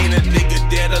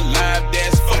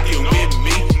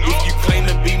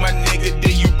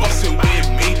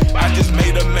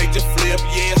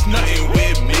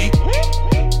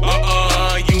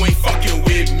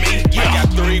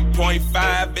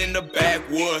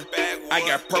I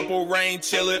got purple rain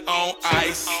chillin' on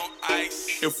ice.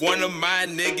 If one of my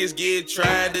niggas get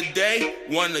tried today,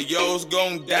 one of yours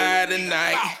gon' die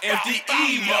tonight.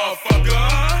 FDE,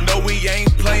 motherfucker. No, we ain't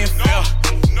playing fair.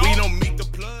 We don't meet the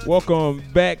plug. Welcome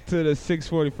back to the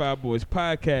 645 Boys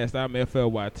Podcast. I'm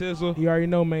FLY Tizzle. You already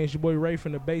know, man. It's your boy Ray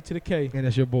from the Bay to the K. And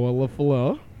it's your boy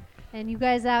LaFleur. And you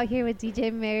guys out here with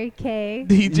DJ Mary K.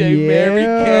 DJ Mary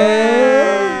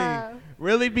K.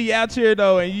 Really be out here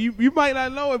though, and you might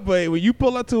not know it, but when you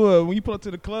pull up to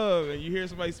the club and you hear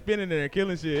somebody spinning there and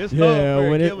killing shit, it's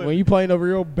when you playing the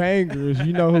real bangers,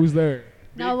 you know who's there.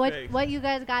 No, what you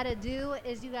guys gotta do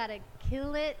is you gotta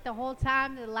kill it the whole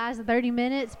time, the last 30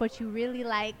 minutes. What you really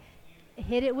like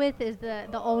hit it with is the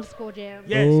old school jam.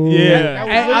 Yes, Ooh. yeah.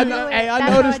 I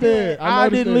noticed it. I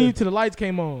didn't leave till the lights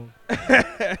came on.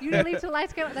 You didn't leave till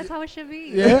lights came on. That's how it should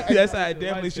be. Yeah, that's how it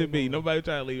definitely should be. Nobody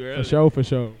try to leave early. For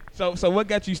sure. So what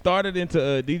got you started into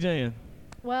DJing?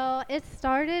 Well, it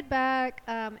started back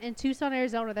in Tucson,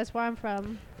 Arizona. That's where I'm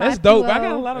from. That's dope. I 520.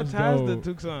 got a lot of That's ties to dope.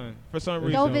 Tucson for some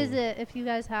reason. Go visit if you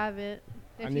guys haven't.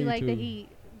 I If need you like the to. heat.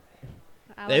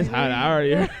 It's hot. I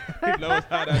already know it's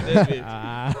hot out that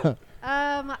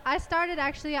bitch. I started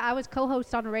I was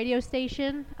co-host on a radio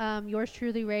station, Yours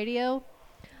Truly Radio.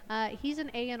 He's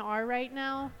an A&R right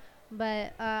now,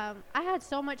 but I had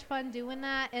so much fun doing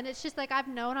that, and it's just like I've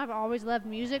always loved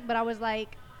music, but I was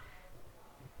like,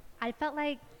 I felt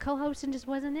like co-hosting just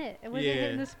wasn't it. It wasn't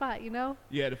hitting the spot, you know?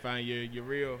 You had to find your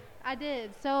real. I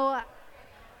did. So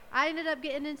I ended up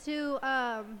getting into,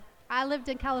 I lived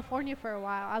in California for a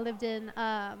while. I lived in,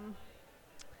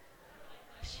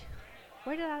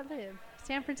 where did I live?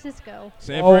 San Francisco.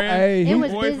 San Oh, Fran? hey, It he-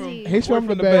 was Boy busy. He's Boy from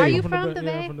the from the Bay. Bay. Are you I'm from the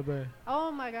Yeah, Bay? I'm from the Bay.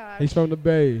 Oh my gosh. He's from the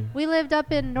Bay. We lived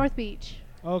up in North Beach.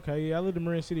 Okay, yeah, I lived in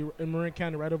Marin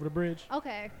County, right over the bridge.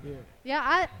 Okay. Yeah.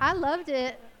 Yeah, I loved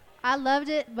it.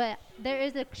 But there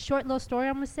is a short little story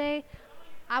I'm going to say.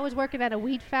 I was working at a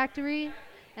weed factory,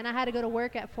 and I had to go to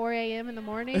work at 4 a.m. in the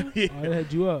morning. Oh, they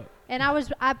had you up. And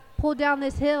I pulled down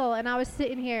this hill, and I was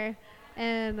sitting here,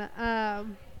 and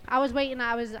I was waiting.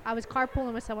 I was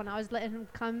carpooling with someone. I was letting him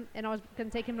come, and I was going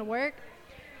to take him to work.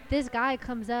 This guy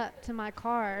comes up to my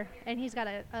car, and he's got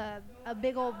a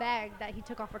big old bag that he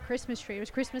took off a Christmas tree. It was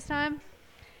Christmas time,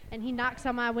 and he knocks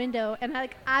on my window, and I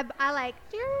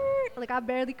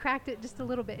barely cracked it just a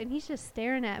little bit, and he's just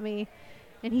staring at me,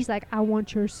 and he's like, "I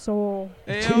want your soul."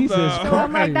 Hell Jesus no. So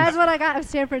I'm like, Christ. "That's what I got of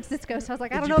San Francisco." So I was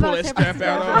like, "I Did don't know you pull about that San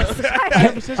strap Francisco." out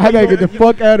I was like, I gotta get the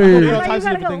fuck out of There are here. all Like, types you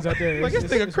of gotta different go. things out there. Like, this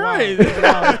It's nigga wild. crazy.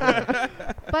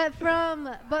 It's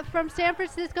wild. But from San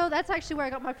Francisco, that's actually where I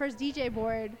got my first DJ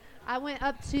board. I went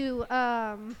up to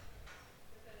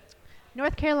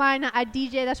North Carolina. I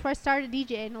DJ. That's where I started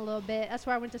DJing a little bit. That's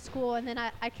where I went to school, and then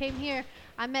I came here.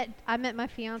 I met my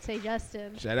fiance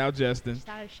Justin. Shout out Justin.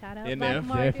 Shout out NF. Black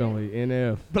Market. Definitely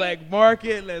NF. Black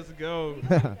Market, let's go.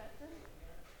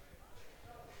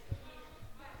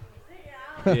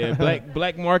 Yeah,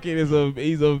 Black Market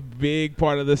he's a big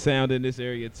part of the sound in this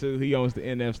area too. He owns the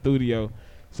NF studio,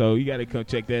 so you got to come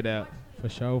check that out. For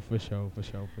sure.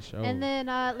 And then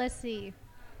let's see.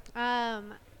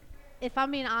 If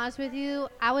I'm being honest with you,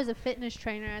 I was a fitness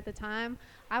trainer at the time.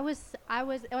 It was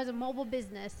a mobile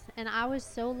business, and I was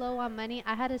so low on money.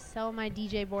 I had to sell my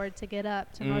DJ board to get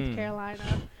up to North Carolina.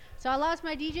 So I lost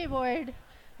my DJ board,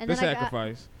 and The then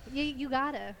sacrifice. you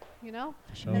gotta, you know.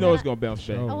 Sure. You And know then it's gonna bounce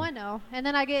back. Sure. Oh, I know. And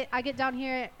then I get down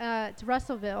here to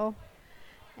Russellville,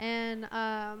 and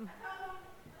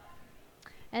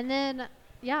then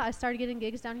I started getting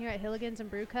gigs down here at Hilligan's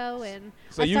and Bruco, and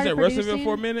So I you was started at Russellville producing.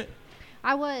 for a minute?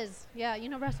 I was, you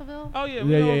know Russellville. Oh yeah,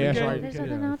 Yeah, that's okay. right. There's Yeah,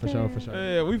 nothing out for sure.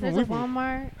 there. Yeah, we There's from a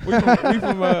Walmart. we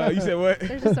from you said what?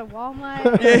 There's just a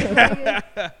Walmart.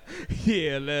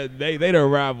 Yeah, they the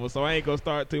rival, so I ain't gonna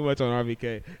start too much on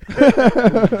RVK.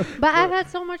 But I've had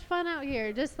so much fun out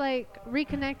here, just like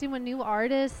reconnecting with new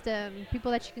artists and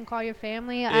people that you can call your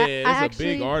family. Yeah, I it's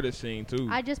actually, a big artist scene too.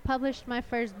 I just published my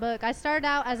first book. I started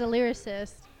out as a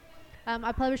lyricist.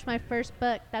 I published my first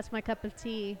book, That's My Cup of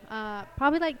Tea,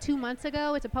 probably like 2 months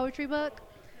ago. It's a poetry book.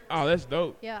 Oh, that's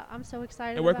dope. Yeah, I'm so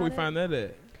excited And where can we about find that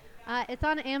at? It's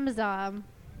on Amazon.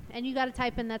 And you got to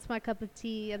type in That's My Cup of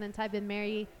Tea and then type in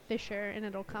Mary Fisher and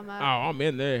it'll come Oh, up. I'm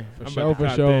in there. For I'm sure, about to for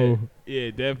cop sure. that. Yeah,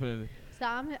 definitely. So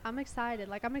I'm excited.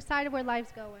 Like, I'm excited where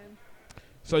life's going.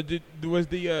 So was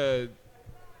the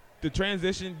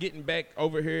transition getting back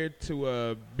over here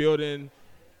to building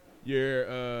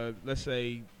your let's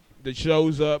say the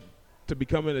shows up to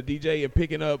becoming a DJ and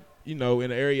picking up, you know,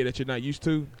 in an area that you're not used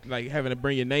to, like having to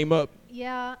bring your name up?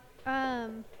 Yeah.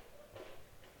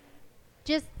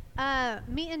 Just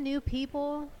meeting new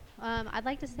people. I'd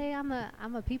like to say I'm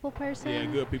a people person. Yeah,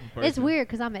 good people person. It's weird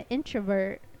because I'm an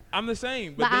introvert, I'm the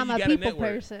same, but then I'm you a got people network.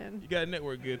 person. You got to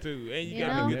network good too, and you You got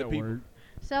to know? be good to people.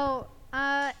 So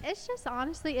it's just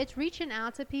honestly, it's reaching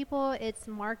out to people. It's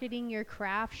marketing your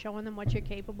craft, showing them what you're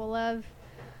capable of.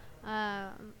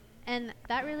 And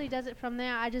that really does it from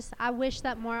there. I wish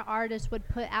that more artists would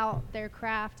put out their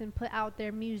craft and put out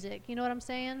their music. You know what I'm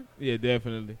saying? Yeah,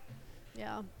 definitely.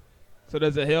 Yeah. So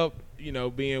does it help,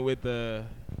 being with a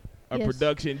Yes.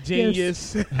 production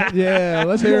genius? Yeah,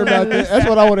 let's hear about that. That's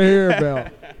what I want to hear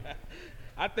about.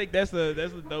 I think that's a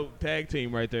dope tag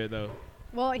team right there, though.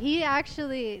 Well, he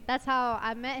actually, that's how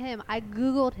I met him. I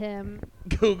Googled him.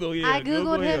 Google, yeah. I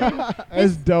Googled him. And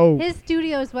That's dope. his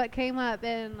studio is what came up.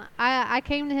 And I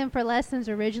came to him for lessons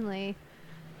originally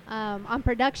on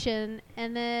production.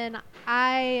 And then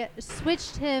I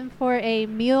switched him for a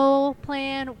meal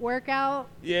plan workout.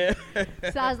 Yeah.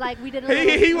 So I was like, we did a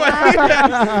little. he was. Bro,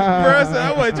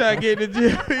 I wasn't trying to get in the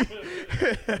gym.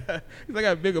 He's like,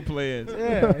 I got bigger plans.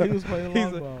 Yeah, he was playing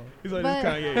long ball. He's like, But-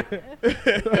 this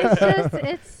Kanye.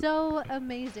 it's so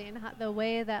amazing the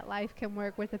way that life can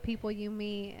work with the people you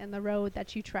meet and the road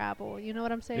that you travel. You know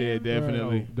what I'm saying? Yeah,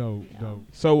 definitely. Dope.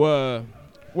 So,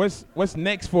 what's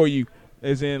next for you?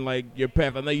 As in, like, your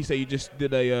path. I know you say you just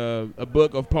did a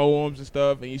book of poems and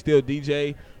stuff, and you still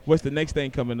DJ. What's the next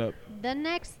thing coming up? The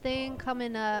next thing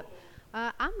coming up,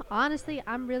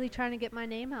 I'm really trying to get my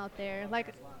name out there.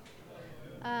 Like,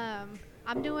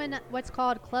 I'm doing what's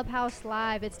called Clubhouse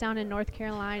Live. It's down in North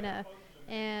Carolina,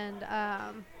 and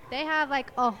they have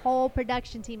like a whole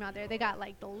production team out there. They got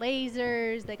like the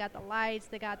lasers, they got the lights,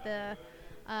 they got the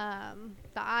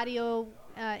audio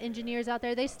engineers out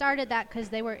there. They started that because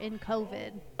they were in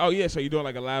COVID. Oh, yeah, so you're doing,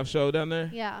 like, a live show down there?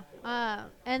 Yeah,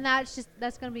 and that's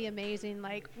going to be amazing.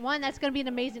 Like, one, that's going to be an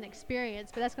amazing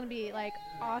experience, but that's going to be, like,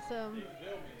 awesome.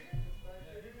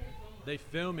 They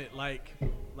film it like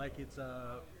it's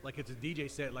a DJ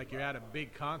set, like you're at a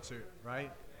big concert,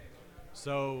 right?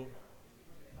 So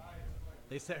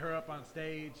they set her up on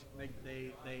stage.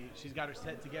 She's got her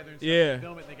set together and stuff. Yeah. They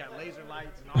film it. They got laser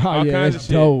lights and all. Oh, yeah, kinds it's of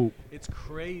shit. dope. It's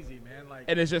crazy, man. Like,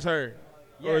 And it's just her?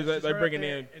 yeah, Or it's is just that, like, her up bringing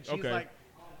there, in? and she's Okay. like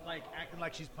acting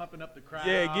like she's pumping up the crowd.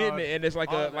 Yeah, getting it, and it's like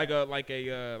all a of like that.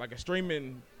 a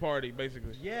streaming party,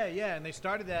 basically. Yeah, and they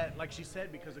started that, like she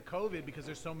said, because of COVID, because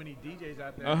there's so many DJs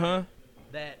out there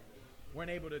that weren't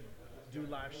able to do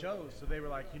live shows. So they were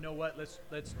like, you know what, let's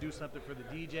do something for the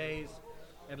DJs,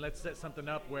 and let's set something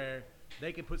up where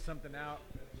they can put something out,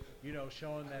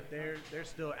 showing that they're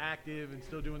still active and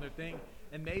still doing their thing.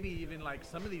 And maybe even like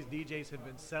some of these DJs have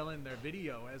been selling their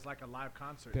video as like a live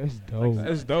concert. That's dope.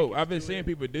 That's dope. I've been seeing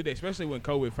people do that, especially when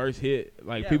COVID first hit.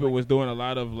 Like, Yeah, people like- was doing a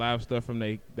lot of live stuff from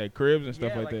their cribs and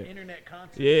stuff yeah, like that. internet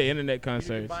concerts. Yeah, internet You can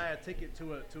concerts. buy a ticket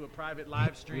to a private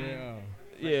live stream. Yeah. Like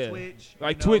Yeah. Twitch.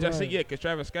 Like you know? Twitch, I Right. see. Yeah, because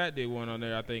Travis Scott did one on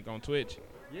there, I think, on Twitch.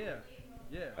 Yeah.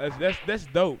 That's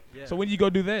dope. Yeah. So when you go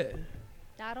do that?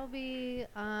 That'll be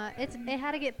it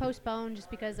had to get postponed just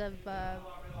because of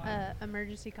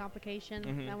emergency complication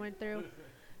Mhm. that went through.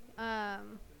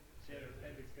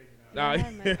 Nah.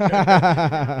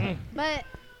 Yeah, but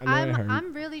I know that hurt.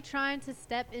 I'm really trying to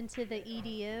step into the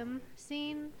EDM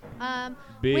scene.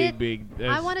 Big.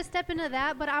 I want to step into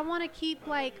that, but I want to keep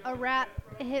like a rap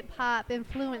hip hop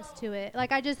influence to it.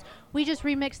 Like we just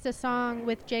remixed a song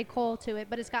with J. Cole to it,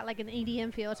 but it's got like an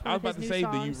EDM feel. It's one I was of about his to new say,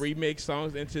 songs. do you remix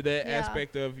songs into that Yeah.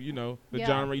 aspect of the Yeah.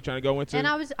 genre you're trying to go into? And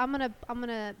I'm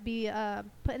gonna be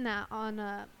putting that on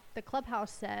the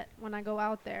Clubhouse set when I go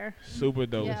out there. Super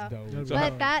dope. Yeah. Dope. So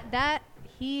But that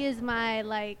he is my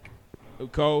like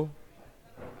Cole,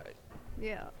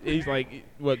 yeah. he's like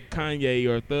what Kanye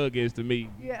or Thug is to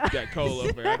me. Yeah. Got Cole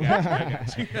up there. I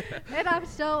got you.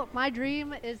 And my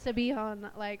dream is to be on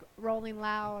like Rolling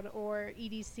Loud or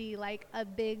EDC, like a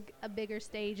bigger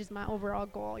stage is my overall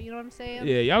goal. You know what I'm saying?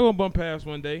 Yeah, y'all gonna bump past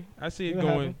one day. I see it It'll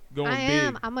going I big.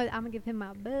 am. I'm gonna give him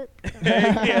my book.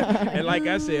 Yeah. And like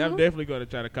I said, I'm definitely gonna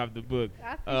try to cop the book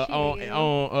I appreciate you.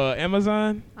 on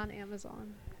Amazon, On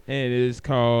Amazon. and it is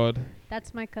called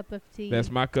That's my cup of tea.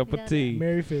 "That's My Cup Yeah. of Tea."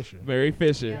 Mary Fisher. Mary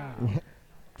Fisher. Yeah.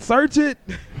 Search it,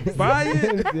 buy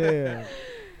it. Yeah.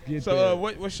 Get So, there.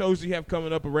 what shows do you have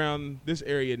coming up around this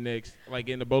area next, like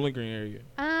in the Bowling Green area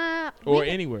or we-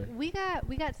 anywhere? We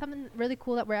got something really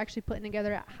cool that we're actually putting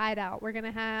together at Hideout. We're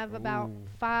gonna have about Ooh.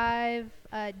 5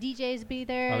 DJs be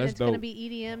there. Oh, and that's it's gonna dope. be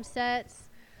EDM sets.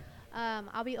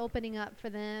 I'll be opening up for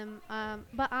them.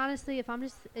 But honestly,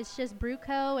 it's just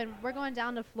Bruco, and we're going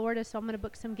down to Florida, so I'm gonna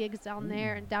book some gigs down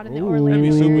there and down in the Orlando That'd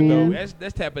be super area. dope.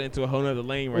 That's tapping into a whole nother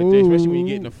lane right there, especially when you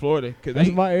get into Florida. Cause that's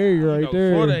my area right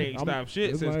there. Florida ain't stopped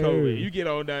shit since COVID. Area. You get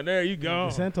on down there, you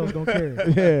gone. Santos don't care.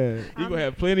 Yeah. You gonna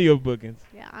have plenty of bookings.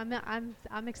 Yeah,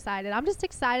 I'm excited. I'm just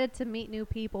excited to meet new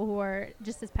people who are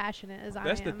just as passionate as I am.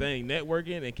 That's the thing,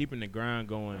 networking and keeping the grind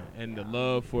going, and the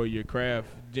love for your craft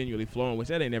genuinely flowing, which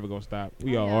that ain't never gonna stop.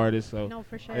 We all artists, so no,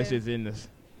 for sure. that's just in us.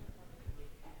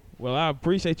 Well, I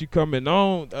appreciate you coming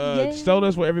on. Tell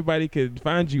us where everybody could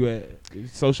find you at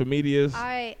social medias. All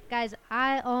right, guys.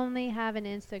 I only have an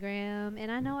Instagram,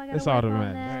 and I know I gotta That's all work that on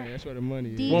matters. that. Hey, that's where the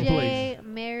money is. DJ One place.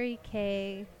 Mary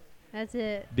K. That's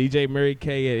it. DJ Mary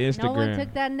K at Instagram. No one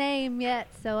took that name yet,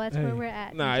 so that's where we're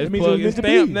at. Nah, DJ it's means it was plug and meant to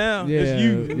stamp be. now. Yeah, It's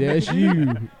you. Yeah, it's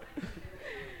you.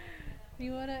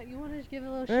 You wanna just give a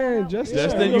little Man, shout out? Justin,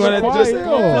 Justin, Yeah, you wanna quiet. just Yeah.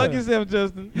 plug yourself,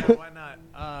 Justin? Yeah, why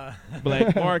not?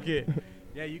 Black Market.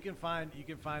 Yeah, you can find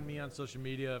me on social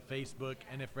media, Facebook,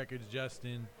 NF Records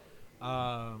Justin,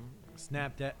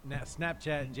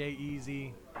 Snapchat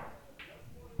J-Easy,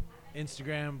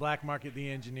 Instagram Black Market the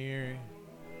Engineer.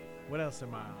 What else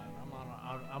am I on?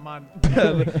 I'm on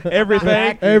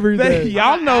Everything. Everything.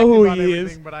 Y'all I'm know who active on he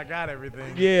everything, is. but I got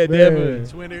everything. Yeah, definitely.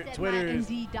 Twitter is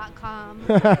Indeed.com.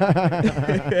 That's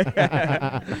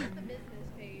the business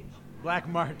page. Black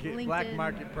Market, LinkedIn.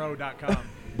 blackmarketpro.com.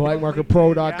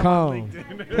 BlackMarketPro.com.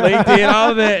 LinkedIn,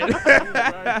 all that.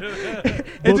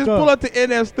 And just pull up to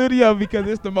NF Studio because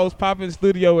it's the most popular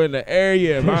studio in the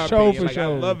area. In For my sure, opinion. for Like, I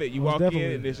sure. love it. You Most walk definitely.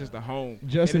 in and it's just a home.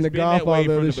 Justin And the it's been that way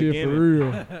Godfather of from this the shit for beginning.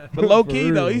 real. But low For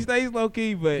key though, real. he stays low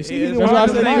key. But see, it's that's why I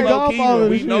said stays he low key Godfather when of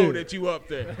we this know shit. that you up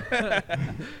there.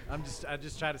 I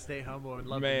just try to stay humble and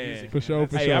love Man. the music. For sure, man.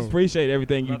 for That's- Hey, I sure. appreciate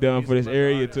everything you've Love the done for this music, love the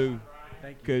area artists. too.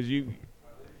 Thank you. Cause you,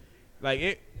 like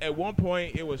it. At one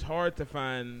point, it was hard to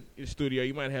find a studio.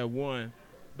 You might have one,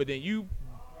 but then you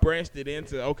branched it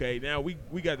into okay. Now we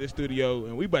got this studio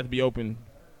and we about to be open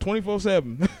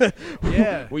 24/7.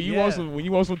 Yeah, when you yeah.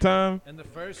 want some time. And the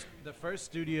first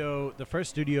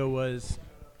studio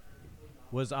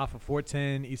was off of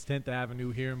 410 East 10th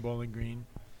Avenue here in Bowling Green.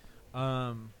 That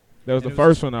was And the it was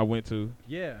first one I went to.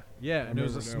 Yeah, and it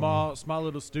was a remember that small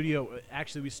little studio.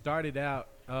 Actually, we started out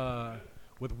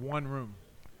with one room,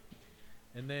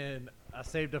 and then I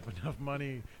saved up enough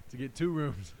money to get 2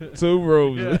 rooms. 2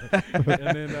 rooms. Yeah. And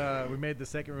then we made the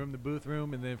second room the booth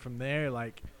room, and then from there,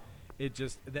 like, it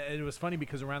was funny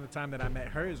because around the time that I met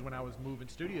her is when I was moving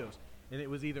studios, and it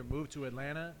was either move to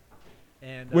Atlanta,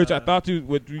 and Which I thought you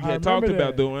I had talked remember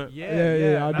about that. doing. yeah,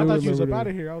 Yeah, I and do I thought you was remember up out that.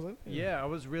 of here. I was like, Yeah, I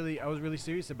was really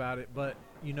serious about it, but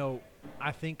you know,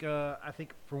 I think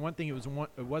for one thing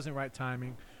it wasn't right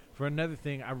timing. For another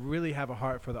thing, I really have a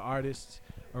heart for the artists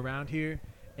around here,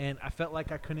 and I felt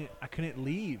like I couldn't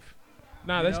leave.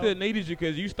 Nah, You they know? still needed you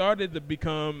because you started to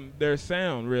become their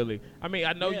sound. Really, I mean,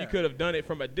 I know Yeah. you could have done it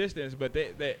from a distance, but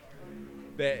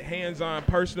that hands-on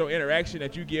personal interaction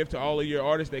that you give to all of your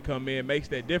artists that come in makes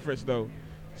that difference, though.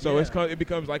 So Yeah. it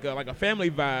becomes like a family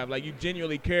vibe. Like you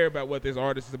genuinely care about what this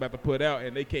artist is about to put out,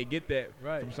 and they can't get that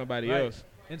Right. from somebody Right. else.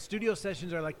 And studio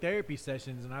sessions are like therapy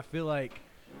sessions, and I feel like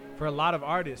for a lot of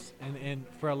artists, and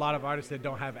for a lot of artists that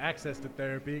don't have access to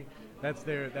therapy, that's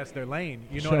their lane.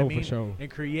 You know what I Sure, for mean? sure.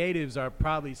 And creatives are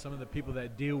probably some of the people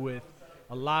that deal with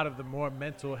a lot of the more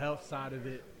mental health side of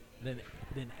it than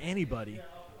anybody.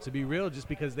 To be real, just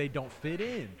because they don't fit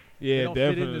in. Yeah, they don't fit in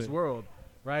definitely. this world,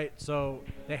 right? So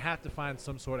they have to find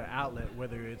some sort of outlet,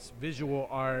 whether it's visual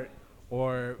art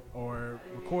or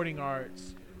recording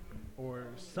arts or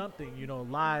something, you know,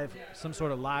 live, some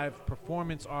sort of live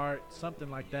performance art, something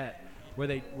like that, where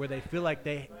they feel like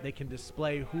they can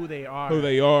display who they are.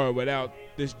 Without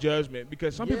this judgment.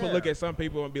 Because some people Yeah. look at some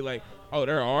people and be like, oh,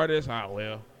 they're artists. Oh,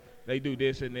 well, they do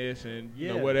this and this and you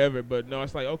know, Yeah. whatever. But no,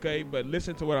 it's like, okay, but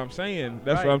listen to what I'm saying.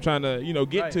 That's Right. what I'm trying to,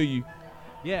 get Right. to you.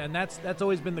 Yeah, and that's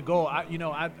always been the goal.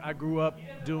 I grew up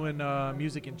doing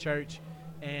music in church,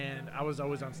 and I was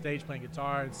always on stage playing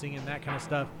guitar and singing that kind of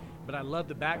stuff. But I loved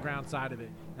the background side of it,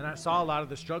 and I saw a lot of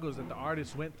the struggles that the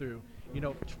artists went through. You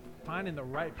know, finding the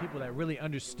right people that really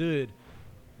understood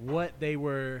what they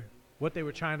were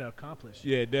trying to accomplish.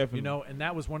 Yeah, definitely. You know, and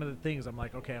that was one of the things. I'm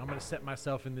like, okay, I'm going to set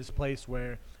myself in this place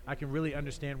where I can really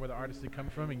understand where the artists are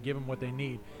coming from and give them what they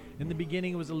need. In the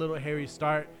beginning, it was a little hairy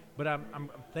start, but I'm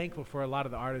thankful for a lot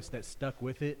of the artists that stuck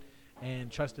with it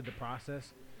and trusted the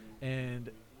process.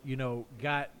 And, you know,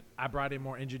 I brought in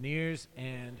more engineers,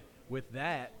 and with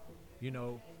that, you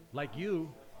know, like you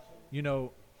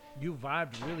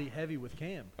vibed really heavy with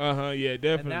Cam. Yeah,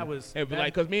 definitely. that was- but that-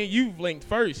 like, cause me and you've linked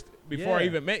first before I Yeah.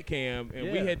 even met Cam,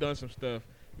 and we Yeah. had done some stuff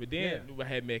But then I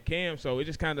had met Cam, so it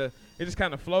just kind of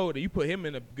flowed, and you put him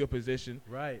in a good position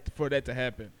for that to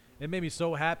happen. It made me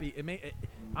so happy.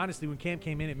 Honestly, when Cam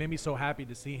came in, it made me so happy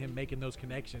to see him making those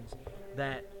connections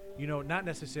that, not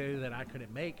necessarily that I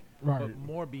couldn't make, but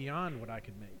more beyond what I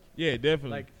could make. Yeah,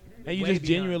 definitely. And you just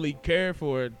genuinely care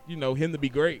for, him to be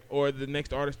great or the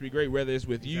next artist to be great, whether it's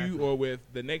with you or with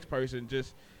the next person.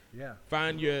 Just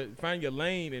find your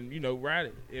lane and, ride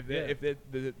it.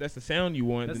 If that's the sound you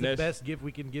want, that's then the best gift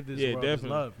we can give this world definitely.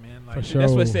 is love, man. For sure.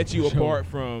 That's what sets you apart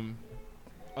from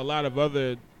a lot of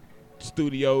other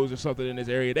studios or something in this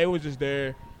area. They were just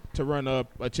there to run up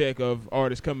a check of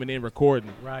artists coming in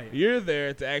recording. Right. You're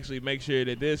there to actually make sure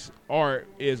that this art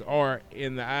is art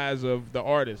in the eyes of the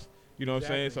artist. You know what I'm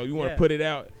saying? So you want to put it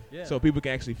out so people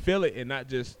can actually feel it and not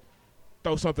just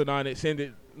throw something on it, send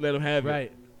it, let them have it.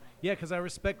 Right. Yeah, because I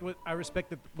respect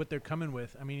what they're coming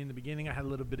with. I mean, in the beginning, I had a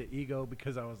little bit of ego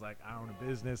because I was like, I own a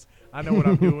business, I know what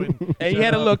I'm doing. And you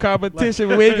had a little competition.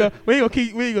 we ain't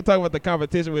gonna talk about the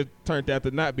competition, which turned out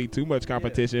to not be too much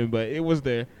competition, but it was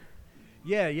there.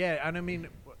 Yeah, and I mean,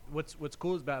 what's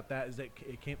cool about that is that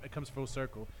it comes full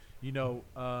circle.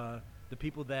 The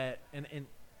people that and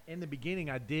in the beginning,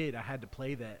 I had to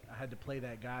play that. I had to play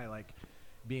that guy, like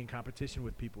be in competition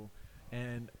with people,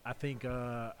 and I think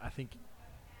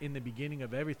in the beginning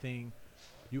of everything,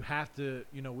 you have to,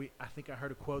 I think I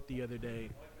heard a quote the other day.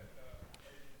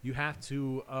 You have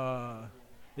to,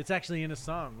 it's actually in a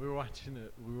song. We were watching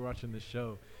the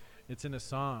show. It's in a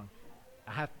song.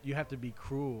 You have to be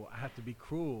cruel. I have to be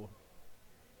cruel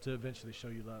to eventually show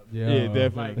you love. Yeah,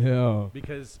 definitely.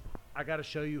 Because I got to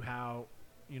show you how,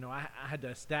 I had to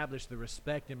establish the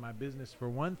respect in my business for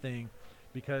one thing,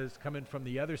 because coming from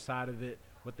the other side of it,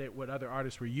 what other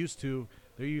artists were used to,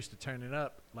 they're used to turning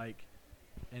up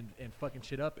and fucking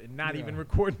shit up and not even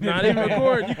recording. Not even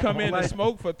recording. You come in and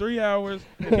smoke for 3 hours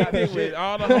with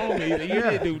all the homies and you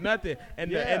didn't do nothing.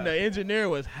 And the engineer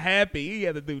was happy. He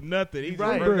had to do nothing. He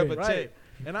just worked up a check.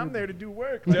 And I'm there to do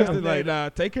work.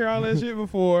 Justin take care of all that shit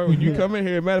before when you come in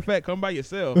here. Matter of fact, come by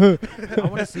yourself. I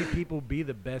want to see people be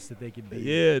the best that they can be.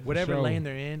 Yeah, whatever lane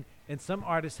they're in. And some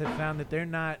artists have found that they're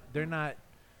not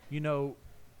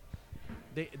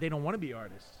they don't want to be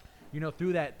artists.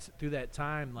 Through that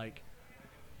time, like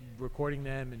recording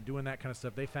them and doing that kind of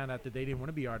stuff, they found out that they didn't want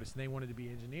to be artists and they wanted to be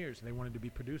engineers and they wanted to be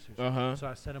producers. So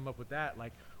I set them up with that.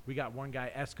 Like we got one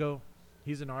guy, Esco.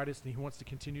 He's an artist and he wants to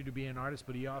continue to be an artist,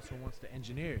 but he also wants to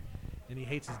engineer, and he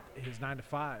hates his 9 to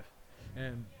 5.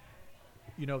 And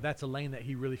that's a lane that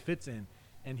he really fits in,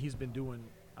 and he's been doing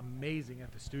amazing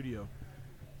at the studio.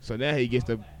 So now he gets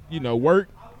to work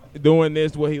doing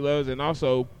this what he loves, and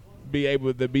also be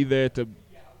able to be there to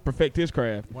perfect his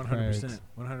craft.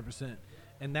 100%.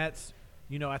 And that's,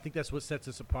 I think that's what sets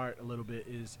us apart a little bit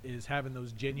is having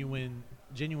those genuine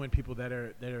people that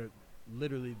are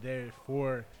literally there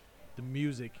for the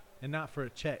music and not for a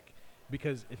check.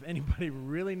 Because if anybody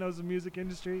really knows the music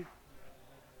industry,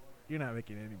 you're not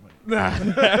making any money.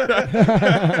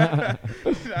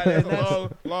 That's a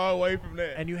long way from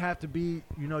that. And you have to be,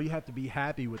 you have to be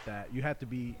happy with that. You have to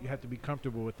be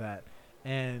comfortable with that.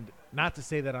 And not to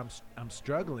say that I'm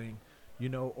struggling,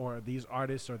 or these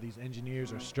artists or these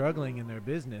engineers are struggling in their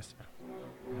business,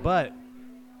 but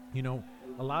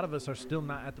a lot of us are still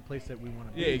not at the place that we want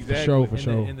to be. Yeah, exactly. For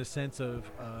sure. In the sense of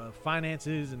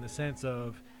finances, in the sense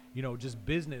of just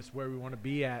business, where we want to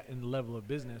be at in the level of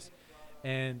business,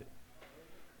 and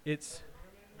it's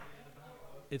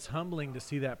humbling to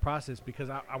see that process, because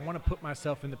I want to put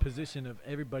myself in the position of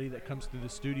everybody that comes through the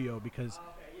studio, because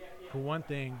for one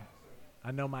thing, I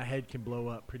know my head can blow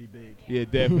up pretty big. Yeah,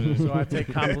 definitely. So I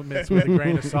take compliments with a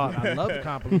grain of salt. I love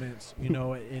compliments,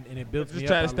 and it builds me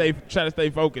up. Try to stay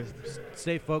focused.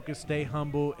 Stay focused, stay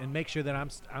humble, and make sure that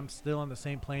I'm still on the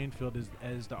same playing field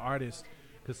as the artist,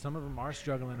 because some of them are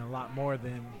struggling a lot more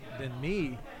than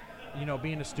me,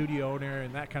 being a studio owner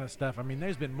and that kind of stuff. I mean,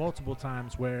 there's been multiple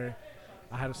times where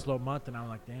I had a slow month and I'm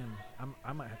like, damn,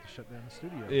 I might have to shut down the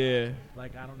studio. Yeah.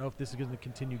 Like, I don't know if this is going to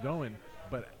continue going,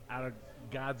 but out of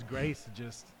God's grace,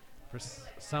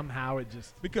 somehow it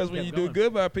just because when you going. do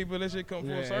good by people, that shit come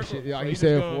full circle. Shit, like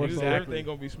so you said, everything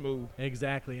gonna be smooth.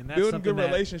 Exactly, and that's building something good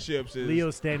that relationships.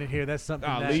 Leo's standing here. That's something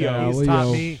that Leo. he's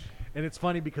taught me, and it's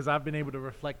funny because I've been able to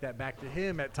reflect that back to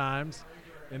him at times,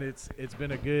 and it's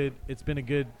been a good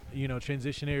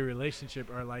transitionary relationship,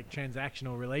 or like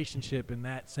transactional relationship in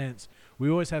that sense. We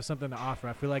always have something to offer.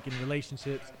 I feel like in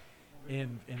relationships,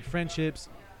 in friendships,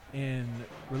 in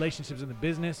relationships in the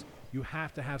business, you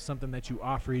have to have something that you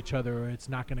offer each other, or it's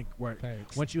not going to work.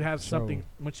 Thanks. Once you have something,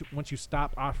 once you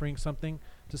stop offering something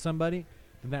to somebody,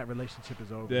 then that relationship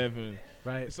is over. Definitely.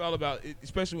 Right. It's all about,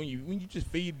 especially when you just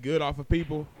feed good off of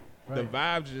people. Right. The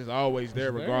vibes is just always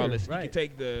there, regardless. Right. You can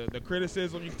take the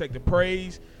criticism, you can take the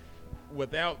praise,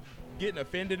 without getting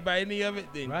offended by any of it.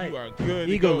 Then you are good.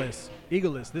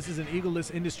 Egoless. This is an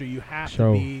egoless industry. You have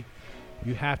to be.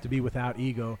 You have to be without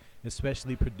ego,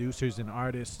 especially producers and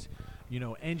artists. You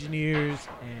know, engineers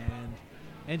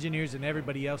and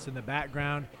everybody else in the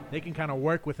background. They can kind of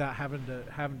work without having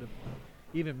to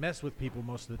even mess with people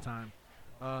most of the time.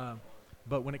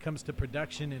 But when it comes to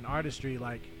production and artistry,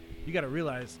 like, you got to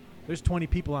realize there's 20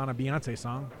 people on a Beyonce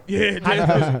song.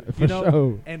 Yeah, you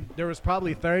know, and there was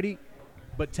probably 30,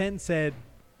 but 10 said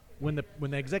when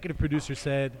the executive producer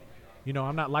said, you know,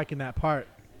 I'm not liking that part.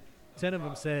 10 of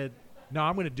them said, no,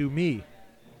 I'm going to do me.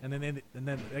 And then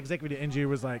the executive engineer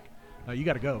was like, you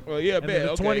got to go. Well, yeah, and then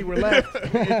the 20 were left.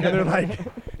 And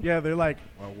they're like,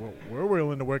 well, we're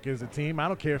willing to work as a team. I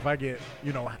don't care if I get,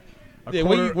 you know,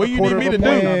 what you need me to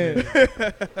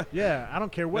do? Yeah, I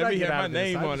don't care what I get out of this. Let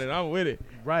me have my name on it. I'm with it.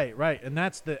 Right. And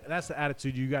that's the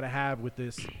attitude you got to have with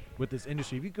this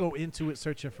industry. If you go into it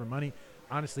searching for money,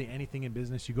 honestly, anything in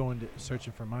business, you go into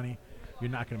searching for money, you're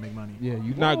not going to make money. Yeah,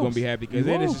 you're not going to be happy, because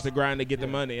then it's just a grind to get the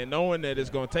money. And knowing that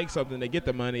it's going to take something to get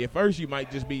the money, at first you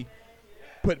might just be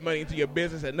putting money into your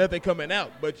business and nothing coming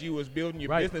out, but you was building your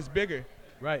business bigger.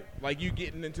 Right. Like you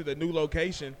getting into the new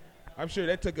location. I'm sure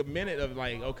that took a minute of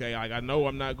like, okay, like I know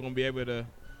I'm not going to be able to.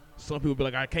 Some people be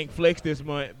like, I can't flex this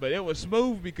month, but it was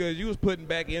smooth because you was putting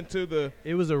back into the.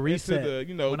 It was a reset.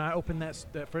 When I opened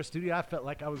that first studio, I felt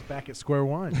like I was back at square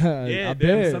one. Yeah, I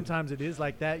bet. Sometimes it is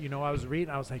like that. You know, I was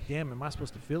reading, I was like, damn, am I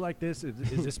supposed to feel like this? Is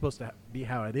this supposed to be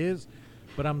how it is?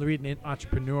 But I'm reading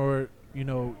entrepreneur, you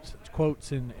know,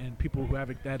 quotes and people who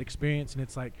have that experience, and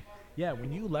it's like, yeah,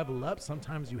 when you level up,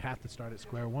 sometimes you have to start at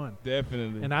square one.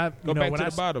 Definitely. And I go back to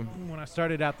the bottom. When I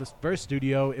started out this first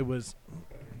studio, it was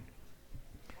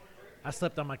I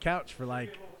slept on my couch for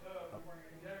like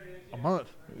a month.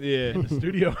 Yeah. In the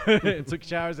studio and took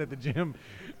showers at the gym,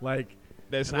 like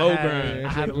that slow grind. I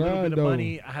had a little bit of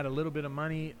money. I had a little bit of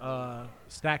money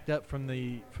stacked up from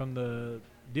the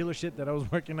dealership that I was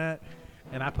working at,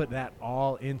 and I put that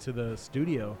all into the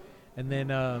studio. And then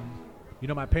you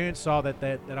know, my parents saw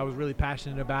that I was really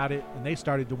passionate about it, and they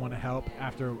started to want to help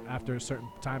after a certain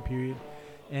time period,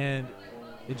 and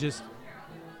it just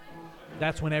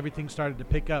that's when everything started to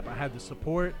pick up. I had the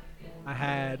support. I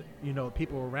had, you know,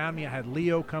 people around me. I had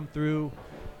Leo come through,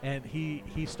 and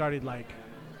he started like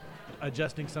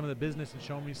adjusting some of the business and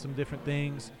showing me some different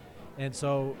things. And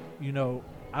so, you know,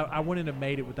 I wouldn't have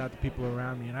made it without the people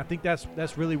around me. And I think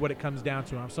that's really what it comes down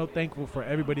to. I'm so thankful for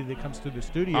everybody that comes to the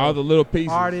studio. All the little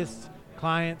pieces. Artists,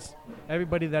 clients,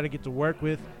 everybody that I get to work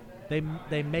with, they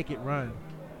make it run.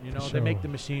 You know, they make the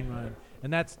machine run.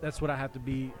 And that's what I have to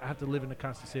be. I have to live in a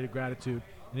constant state of gratitude.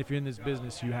 And if you're in this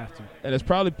business, you have to. And it's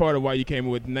probably part of why you came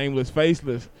with Nameless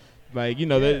Faceless. Like, you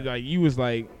know, like you was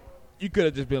like, you could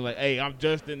have just been like, hey, I'm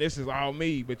Justin, this is all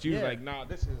me. But you was like, nah,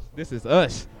 this is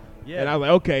us. Yeah. And I was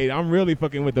like, okay, I'm really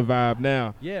fucking with the vibe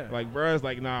now. Yeah. Like, bro, it's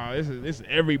like, nah, this is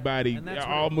everybody. They're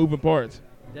all moving parts.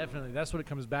 Definitely. That's what it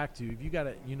comes back to. If you got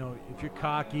to, you know, if you're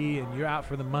cocky and you're out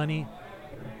for the money,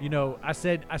 you know, I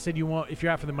said you won't, if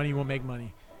you're out for the money, you won't make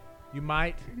money. You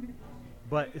might,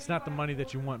 but it's not the money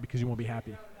that you want because you won't be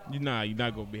happy. You're not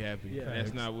going to be happy. Yeah.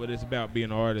 That's not what it's about,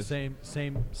 being an artist.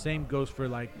 Same goes for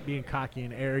like being cocky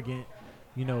and arrogant.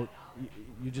 You know,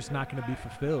 you're just not going to be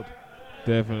fulfilled.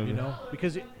 Definitely. You know,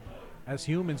 because as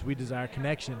humans, we desire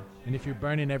connection. And if you're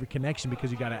burning every connection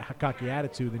because you got a cocky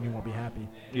attitude, then you won't be happy.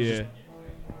 It's just,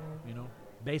 you know,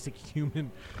 basic human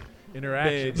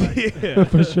interaction. Yeah,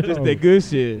 for sure. Just that good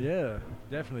shit. Yeah,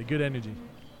 definitely. Good energy.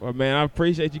 Well, man, I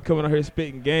appreciate you coming out here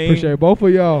spitting game. Appreciate both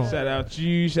of y'all. Shout out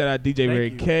you. Shout out DJ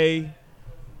Ray K.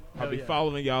 I'll be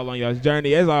following y'all on y'all's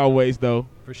journey as always, though.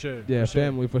 For sure. Yeah, for sure.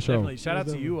 family for sure. Definitely. Shout out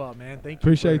to you all, man. Thank you.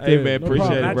 Appreciate that. Hey, man,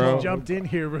 appreciate it, bro. I just jumped in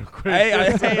here real quick.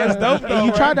 Hey, that's dope, though.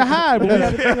 You tried to hide, but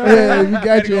yeah, you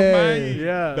got your ass.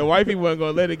 Yeah. The wifey wasn't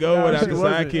going to let it go without the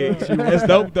sidekick. That's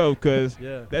dope, though, because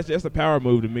that's just a power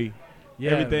move to me.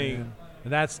 Yeah, everything. Man.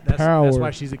 That's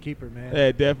why she's a keeper, man.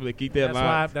 Yeah, definitely keep that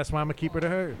live. That's why I'm a keeper to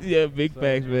her. Yeah, big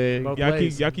facts, man.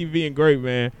 Y'all keep being great,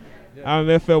 man. Yeah. I'm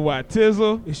FLY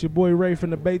Tizzle. It's your boy Ray from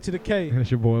the Bay to the K. And it's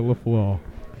your boy LaFleur.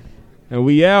 And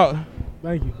we out.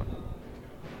 Thank you.